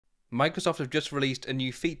Microsoft have just released a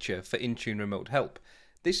new feature for Intune Remote Help.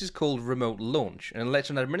 This is called Remote Launch, and it lets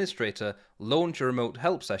an administrator launch a remote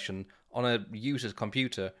help session on a user's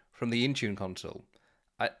computer from the Intune console.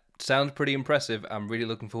 It sounds pretty impressive. I'm really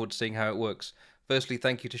looking forward to seeing how it works. Firstly,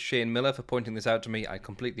 thank you to Shane Miller for pointing this out to me. I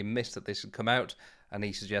completely missed that this had come out, and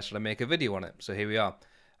he suggested I make a video on it, so here we are.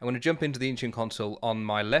 I'm going to jump into the Intune console. On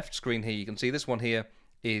my left screen here, you can see this one here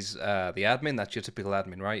is the admin. That's your typical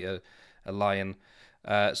admin, right? A lion.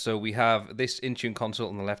 So we have this Intune console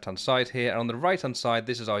on the left-hand side here, and on the right-hand side,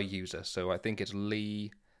 this is our user. So I think it's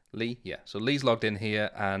Lee. Yeah. So Lee's logged in here,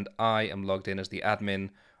 and I am logged in as the admin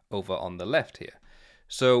over on the left here.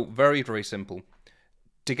 So very, very simple.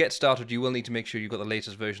 To get started, you will need to make sure you've got the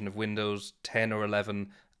latest version of Windows 10 or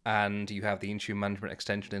 11, and you have the Intune management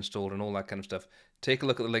extension installed and all that kind of stuff. Take a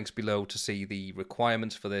look at the links below to see the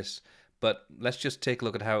requirements for this, but let's just take a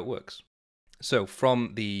look at how it works. So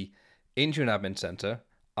from the Intune Admin Center,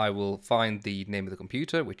 I will find the name of the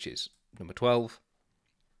computer, which is number 12.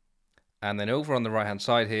 And then over on the right-hand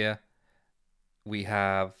side here, we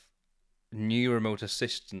have New Remote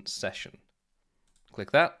Assistance Session.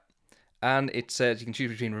 Click that. And it says you can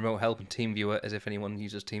choose between Remote Help and TeamViewer, as if anyone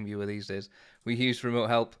uses TeamViewer these days. We use Remote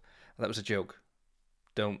Help. That was a joke.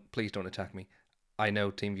 Please don't attack me. I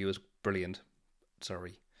know TeamViewer's brilliant.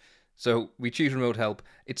 Sorry. So we choose Remote Help.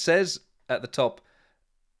 It says at the top,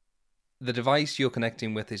 the device you're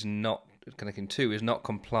connecting to is not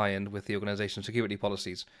compliant with the organization's security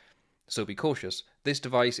policies. So be cautious. This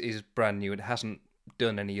device is brand new. It hasn't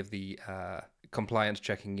done any of the compliance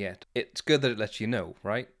checking yet. It's good that it lets you know,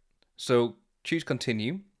 right? So choose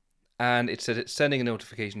continue, and it says it's sending a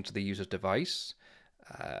notification to the user's device,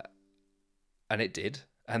 and it did.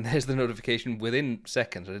 And there's the notification within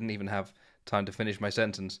seconds. I didn't even have time to finish my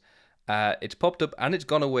sentence. It's popped up and it's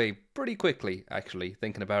gone away pretty quickly, actually,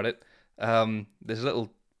 thinking about it. There's a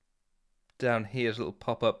little, down here, there's a little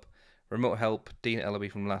pop-up, Remote Help, Dean Ellaby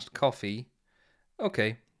from Last Coffee.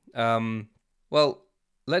 Okay. Well,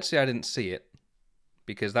 let's say I didn't see it,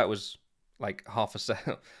 because that was like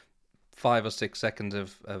 5 or 6 seconds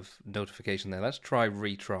of notification there. Let's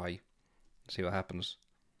retry, see what happens.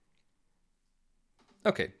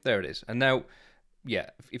 Okay, there it is. And now, yeah,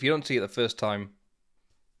 if you don't see it the first time,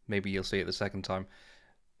 maybe you'll see it the second time.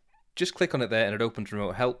 Just click on it there and it opens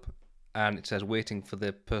Remote Help, and it says waiting for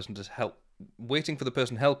the person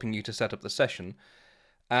helping you to set up the session.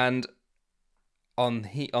 And on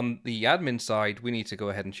the admin side, we need to go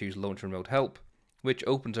ahead and choose Launch Remote Help, which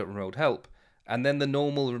opens up Remote Help, and then the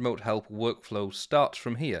normal Remote Help workflow starts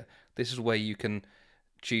from here. This is where you can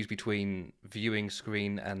choose between viewing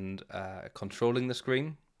screen and controlling the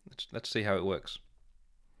screen. Let's see how it works.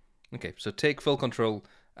 Okay, so take full control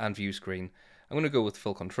and view screen. I'm going to go with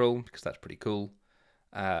full control because that's pretty cool.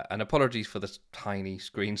 And apologies for the tiny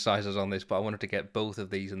screen sizes on this, but I wanted to get both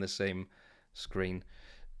of these in the same screen.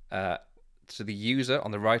 So the user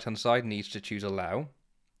on the right-hand side needs to choose allow.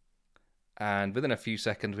 And within a few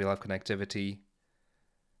seconds, we'll have connectivity.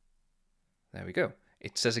 There we go.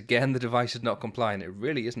 It says again the device is not compliant. It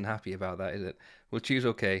really isn't happy about that, is it? We'll choose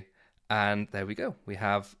OK. And there we go. We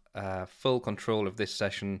have full control of this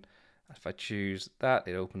session. If I choose that,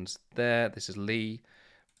 it opens there. This is Lee.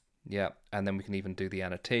 Yeah, and then we can even do the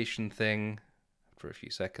annotation thing. For a few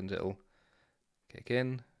seconds, it'll kick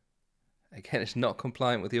in. Again, it's not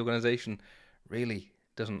compliant with the organization. Really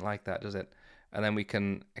doesn't like that, does it? And then we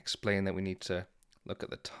can explain that we need to look at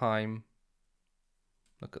the time.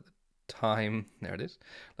 Look at the time. There it is.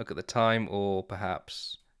 Look at the time, or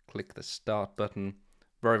perhaps click the start button.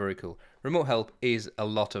 Very, very cool. Remote Help is a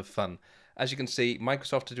lot of fun. As you can see,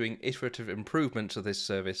 Microsoft are doing iterative improvements of this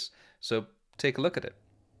service, so take a look at it.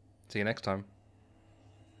 See you next time.